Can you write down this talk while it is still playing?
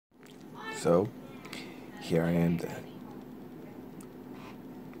So, here I am then.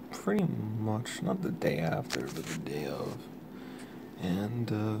 Pretty much, not the day after, but the day of. And,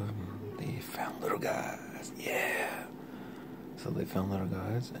 they found little guys. Yeah! So they found little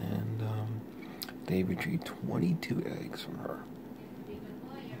guys, and, they retrieved 22 eggs from her.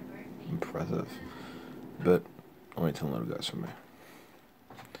 Impressive. But, only 10 little guys from me.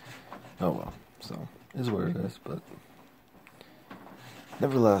 Oh well, so, is what it is, but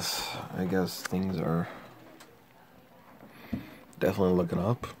nevertheless, I guess things are definitely looking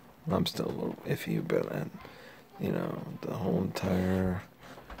up. I'm still a little iffy about it, the whole entire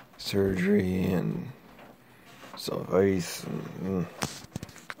surgery and ice and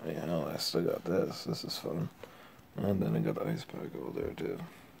I still got this. This is fun. And then I got the ice pack over there too.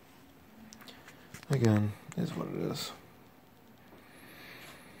 Again, is what it is.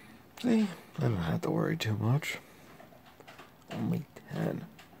 See, I don't have to worry too much. Only 10.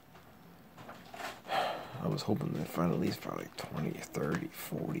 I was hoping they'd find at least probably 20, 30,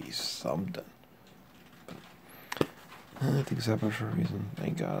 40, something. But I think it's happened for a reason.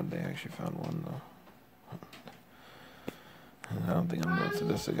 Thank God they actually found one, though. I don't think I'm going through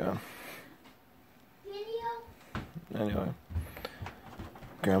this again. Anyway,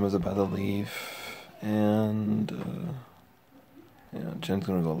 Grandma's about to leave, and Jen's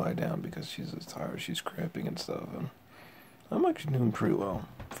gonna go lie down because she's just tired. She's cramping and stuff, and I'm actually doing pretty well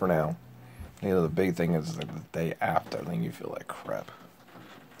for now. The big thing is like the day after, then you feel like crap.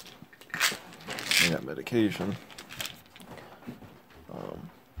 I got medication.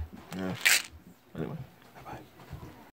 Yeah. Anyway.